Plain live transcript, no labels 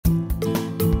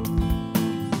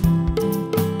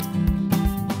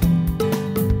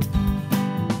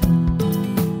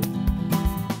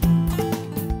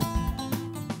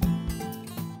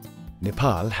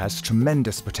Nepal has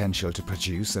tremendous potential to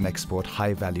produce and export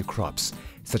high-value crops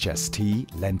such as tea,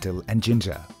 lentil and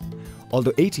ginger.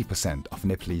 Although 80% of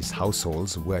Nepalese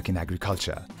households work in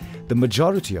agriculture, the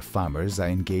majority of farmers are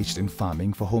engaged in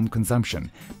farming for home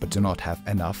consumption but do not have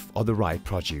enough or the right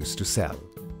produce to sell.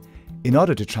 In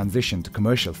order to transition to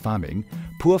commercial farming,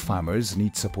 poor farmers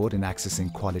need support in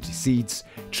accessing quality seeds,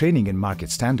 training in market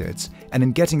standards, and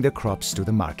in getting their crops to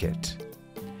the market.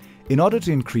 In order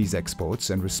to increase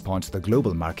exports and respond to the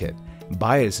global market,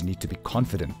 buyers need to be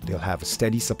confident they'll have a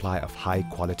steady supply of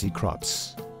high-quality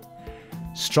crops.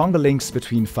 Stronger links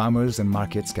between farmers and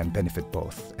markets can benefit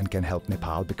both and can help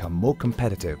Nepal become more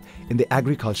competitive in the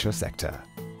agriculture sector.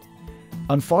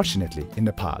 Unfortunately, in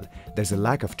Nepal, there's a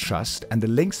lack of trust and the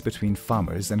links between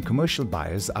farmers and commercial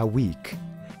buyers are weak.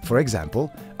 For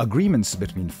example, agreements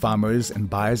between farmers and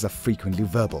buyers are frequently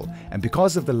verbal, and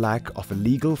because of the lack of a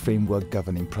legal framework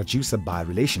governing producer-buyer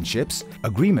relationships,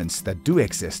 agreements that do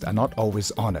exist are not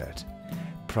always honored.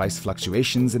 Price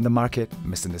fluctuations in the market,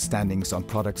 misunderstandings on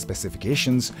product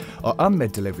specifications, or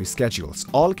unmet delivery schedules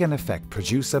all can affect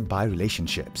producer-buyer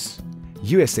relationships.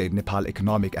 USAID Nepal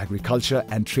Economic Agriculture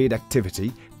and Trade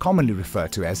Activity, commonly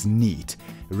referred to as NEAT,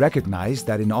 recognized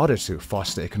that in order to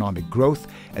foster economic growth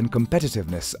and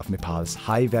competitiveness of Nepal's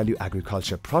high-value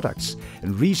agriculture products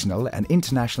in regional and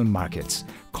international markets,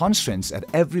 constraints at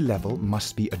every level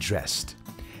must be addressed.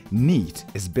 NEAT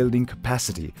is building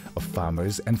capacity of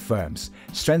farmers and firms,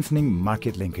 strengthening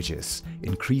market linkages,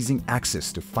 increasing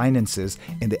access to finances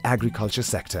in the agriculture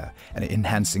sector, and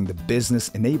enhancing the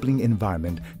business-enabling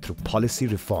environment through policy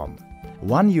reform.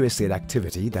 One USAID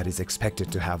activity that is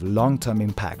expected to have long-term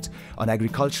impact on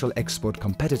agricultural export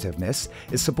competitiveness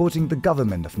is supporting the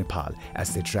Government of Nepal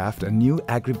as they draft a new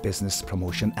Agribusiness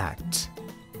Promotion Act.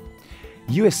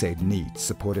 USAID NEAT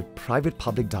supported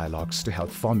private-public dialogues to help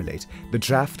formulate the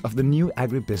draft of the new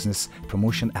Agribusiness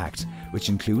Promotion Act, which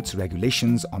includes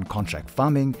regulations on contract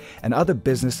farming and other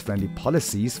business-friendly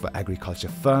policies for agriculture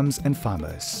firms and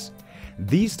farmers.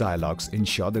 These dialogues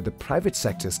ensure that the private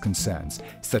sector's concerns,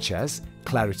 such as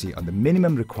clarity on the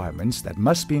minimum requirements that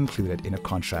must be included in a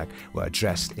contract, were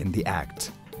addressed in the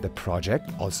Act. The project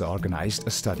also organized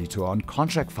a study tour on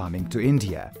contract farming to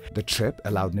India. The trip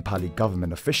allowed Nepali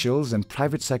government officials and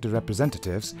private sector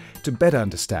representatives to better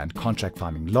understand contract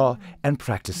farming law and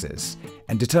practices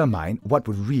and determine what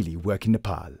would really work in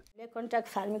Nepal. Contract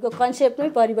farming को concept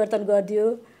में परिवर्तन गर्दियो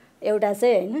एउटा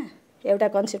चाहिँ हैन एउटा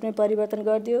concept में परिवर्तन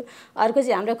गर्दियो अर्को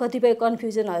चाहिँ हाम्रो कतिपय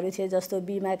कन्फ्युजनहरु थिए जस्तो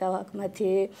बीमाका हकमा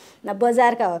थिए न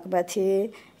बजारका हकमा थिए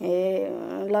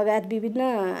लगायत विभिन्न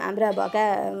हाम्रा भका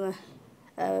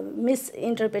मिस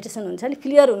इन्टरप्रिटेसन हुन्छ नि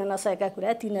क्लियर हुन नसकेका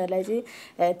कुरा तिनीहरुलाई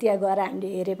चाहिँ त्यहाँ गएर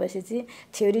हामीले हेरेपछि चाहिँ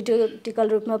थ्योरिटिकल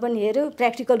रूपमा पनि हेर्यो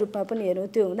प्र्याक्टिकल रूपमा पनि हेर्यो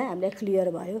त्यो हुँदा हामीलाई क्लियर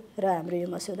भयो र हाम्रो यो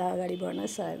मस्यौदा अगाडि बढ्न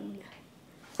सहयोग मिल्यो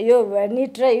यो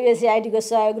निट र युएसएआईडी को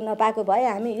सहयोग नपाएको भए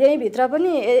हामी यही भित्र पनि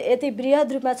यति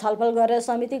बृहत रूपमा छलफल गरेर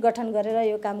समिति गठन गरेर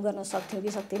यो काम गर्न सक्थ्यौं कि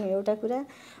सक्दैनौं एउटा कुरा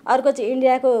अर्को चाहिँ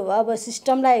इन्डियाको अब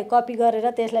सिस्टमलाई कपी गरेर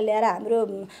त्यसलाई ल्याएर हाम्रो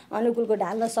अनुकूलको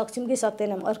ढाल्न सक्छौं कि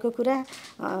सक्दैनौं अर्को कुरा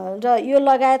र यो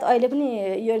लगायत अहिले पनि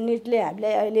यो निटले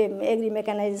हामीलाई अहिले एग्री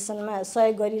मेकानाइजेसनमा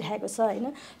सहयोग गरिरहेको छ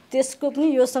हैन त्यसको पनि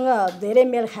योसँग धेरै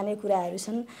मेल खाने कुराहरु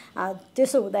छन्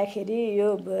त्यसो हुँदाखेरि यो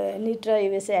निट र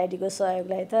युएसएआईडी को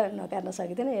सहयोगलाई त नकार्न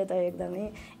सकिदैन यो त एकदमै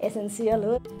एसेन्शियल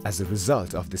हो. As a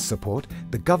result of this support,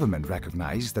 the government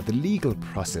recognized that the legal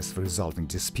process for resolving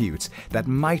disputes that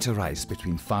might arise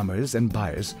between farmers and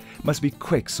buyers must be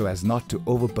quick so as not to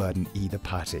overburden either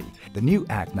party. The new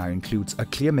act now includes a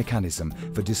clear mechanism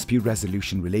for dispute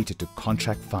resolution related to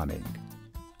contract farming.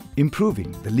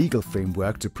 Improving the legal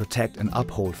framework to protect and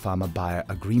uphold farmer-buyer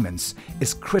agreements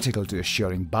is critical to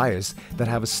assuring buyers that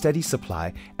have a steady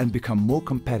supply and become more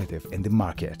competitive in the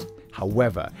market.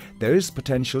 However, there is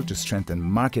potential to strengthen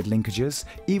market linkages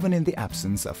even in the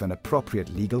absence of an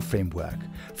appropriate legal framework.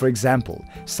 For example,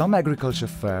 some agriculture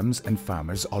firms and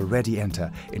farmers already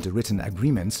enter into written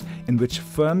agreements in which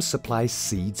firms supply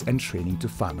seeds and training to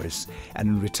farmers, and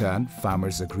in return,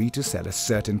 farmers agree to sell a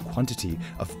certain quantity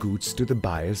of goods to the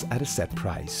buyers at a set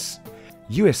price.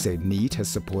 USAID NEAT has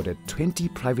supported 20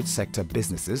 private sector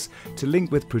businesses to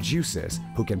link with producers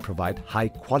who can provide high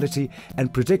quality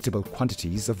and predictable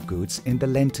quantities of goods in the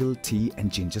lentil, tea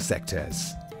and ginger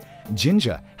sectors.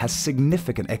 Ginger has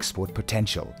significant export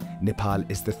potential. Nepal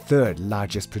is the third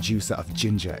largest producer of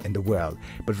ginger in the world,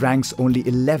 but ranks only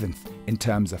 11th in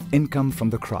terms of income from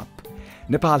the crop.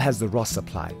 Nepal has the raw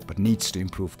supply, but needs to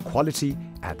improve quality,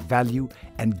 add value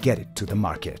and get it to the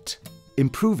market.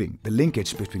 Improving the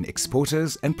linkage between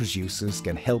exporters and producers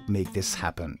can help make this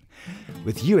happen.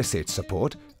 With USAID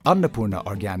support, Annapurna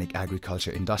Organic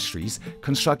Agriculture Industries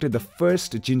constructed the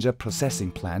first ginger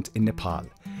processing plant in Nepal.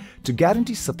 To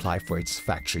guarantee supply for its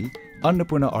factory,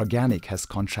 Annapurna Organic has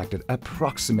contracted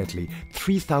approximately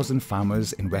 3,000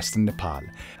 farmers in western Nepal,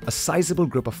 a sizable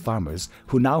group of farmers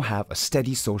who now have a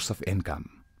steady source of income.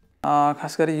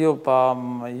 खास गरी यो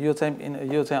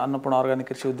चाहिँ Annapurna organic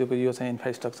कृषि उद्योगको यो चाहिँ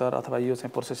infrastructure अथवा यो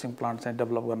चाहिँ processing plant चाहिँ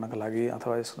develop गर्नको लागि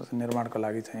अथवा यसको निर्माणको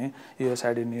लागि चाहिँ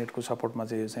USAID नीडको सपोर्टमा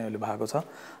चाहिँ यो चाहिँ अहिले भएको छ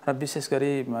र विशेष गरी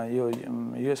यो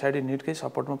USAID नीडकै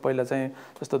सपोर्टमा पहिला चाहिँ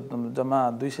जस्तो जम्मा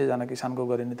 200 जना किसानको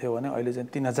गरिने थियो भने अहिले चाहिँ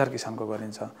 3000 किसानको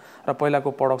गरिन्छ र पहिलाको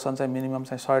प्रोडक्सन चाहिँ मिनिमम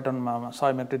चाहिँ 100 टनमा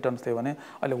 100 मेट्रिक टन थियो भने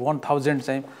अहिले 1000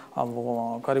 चाहिँ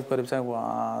करिब चाहिँ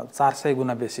 400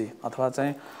 गुना बेसी अथवा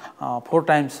चाहिँ 4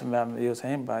 टाइम्स यो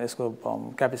चाहिँ यसको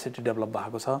क्यापेसिटी डेभलप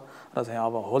भएको छ र चाहिँ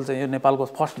अब होल चाहिँ यो नेपालको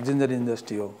फर्स्ट जिन्जर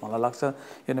इन्डस्ट्री हो मलाई लाग्छ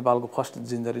यो नेपालको फर्स्ट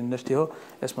जिन्जर इन्डस्ट्री हो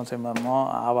यसमा चाहिँ म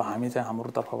अब हामी चाहिँ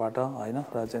हाम्रो तर्फबाट हैन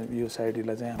र चाहिँ USAID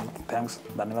लाई चाहिँ हामी थ्यांक्स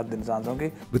धन्यवाद दिन चाहन्छौं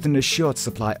कि With an assured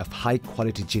supply of high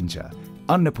quality ginger,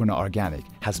 Annapurna Organic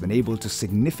has been able to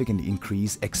significantly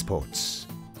increase exports.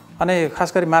 अनि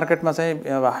खास गरी मार्केटमा चाहिँ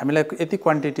हामीलाई यति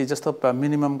क्वान्टिटी जस्तो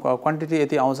मिनिमम क्वान्टिटी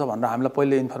यति आउँछ भनेर हामीलाई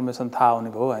पहिले इन्फर्मेसन थाहा हुने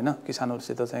भयो हैन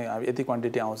किसानहरुसित चाहिँ यति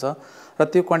क्वान्टिटी आउँछ र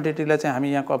त्यो क्वान्टिटीलाई चाहिँ हामी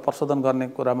यहाँ प्रशोधन गर्ने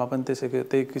कुरामा पनि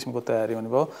त्यही किसिमको तयारी हुने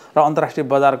भयो र अन्तर्राष्ट्रिय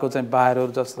बजारको चाहिँ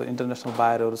बायरहरु जस्तो इन्टरनेशनल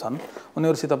बायरहरु छन्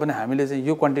उनीहरुसित पनि हामीले चाहिँ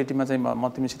यो क्वान्टिटीमा चाहिँ म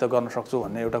तिमीसित गर्न सक्छु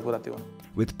भन्ने एउटा कुरा त्यो हो.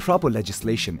 With proper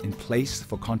legislation in place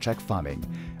for contract farming,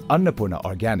 Annapurna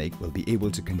Organic will be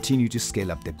able to continue to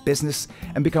scale up their business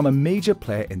and become a major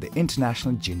player in the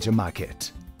international ginger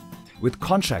market. With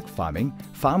contract farming,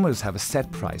 farmers have a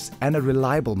set price and a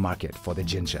reliable market for the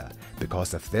ginger.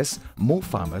 Because of this, more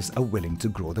farmers are willing to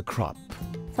grow the crop.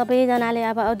 सबैजनाले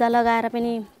अब औदा लगाएर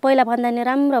पनि पहिला भन्दा नि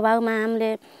राम्रो भावमा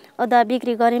हामीले औदा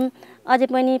बिक्री गर्यौं अझै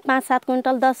पनि 5-7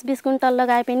 क्विन्टल 10-20 क्विन्टल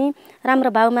लगाए पनि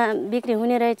राम्रो भावमा बिक्री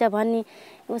हुने रहेछ भन्ने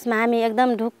उसमा हामी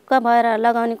एकदम ढुक्क भएर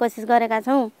लगाउने कोसिस गरेका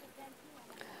छौं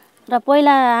र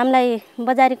पहिला हामीलाई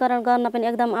बजारीकरण गर्न पनि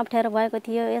एकदम अप्ठ्यारो भएको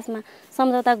थियो यसमा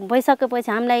सम्झौता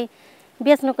भइसकेपछि हामीलाई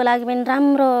बेच्नको लागि पनि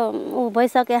राम्रो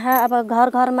भइसके अब घर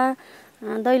घरमा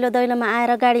दैलो दैलोमा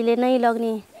आएर गाडीले नै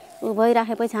लग्ने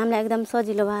भइराखेपछि हामीलाई एकदम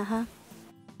सजिलो भयो.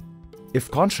 If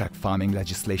contract farming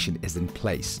legislation is in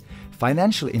place,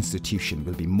 financial institutions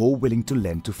will be more willing to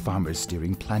lend to farmers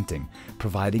during planting,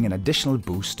 providing an additional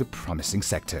boost to promising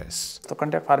sectors. So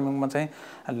contract farming मा चाहिँ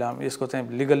यसको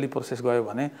चाहिँ लीगली प्रोसेस गयो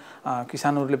भने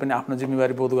किसानहरुले पनि आफ्नो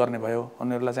जिम्मेवारी बोध गर्ने भयो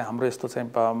उनीहरुलाई चाहिँ हाम्रो यस्तो चाहिँ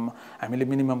हामीले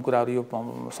मिनिमम कुराहरु यो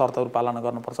शर्तहरु पालना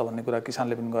गर्नुपर्छ भन्ने कुरा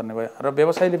किसानले पनि गर्ने भयो र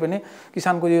व्यवसायीले पनि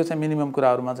किसानको यो चाहिँ मिनिमम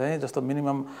कुराहरुमा चाहिँ जस्तो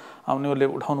मिनिमम उनीहरुले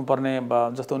उठाउनु पर्ने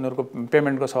जस्तो उनीहरुको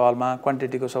पेमेन्टको सवालमा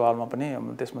क्वान्टिटीको सवालमा पनि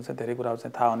त्यसमा चाहिँ धेरै कुराहरु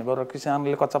चाहिँ थाहा हुने भयो र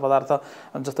किसानले कच्चा पदार्थ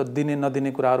जस्तो दिने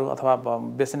नदिने कुराहरु अथवा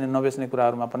बेच्ने नबेच्ने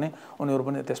कुराहरुमा पनि उनीहरु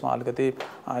पनि त्यसमा अलिकति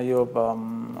यो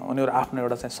उनीहरु आफ्नो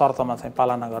एउटा चाहिँ शर्तमा चाहिँ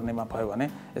पालना गर्नेमा भयो भने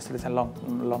यसले चाहिँ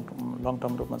लङ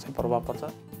टर्म रूपमा चाहिँ प्रभाव पर्छ.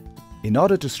 In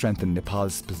order to strengthen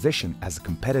Nepal's position as a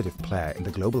competitive player in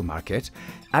the global market,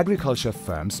 agriculture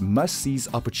firms must seize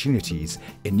opportunities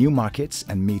in new markets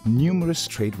and meet numerous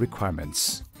trade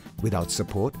requirements. Without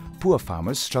support, poor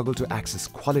farmers struggle to access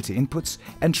quality inputs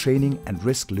and training and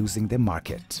risk losing their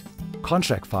market.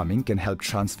 Contract farming can help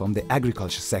transform the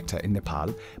agriculture sector in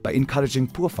Nepal by encouraging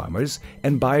poor farmers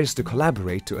and buyers to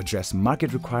collaborate to address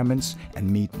market requirements and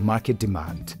meet market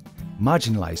demand.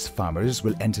 Marginalized farmers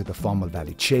will enter the formal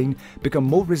value chain, become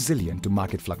more resilient to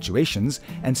market fluctuations,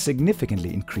 and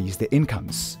significantly increase their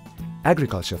incomes.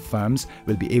 Agriculture firms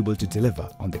will be able to deliver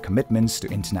on their commitments to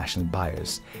international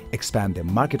buyers, expand their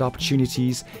market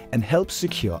opportunities, and help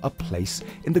secure a place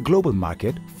in the global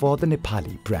market for the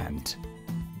Nepali brand.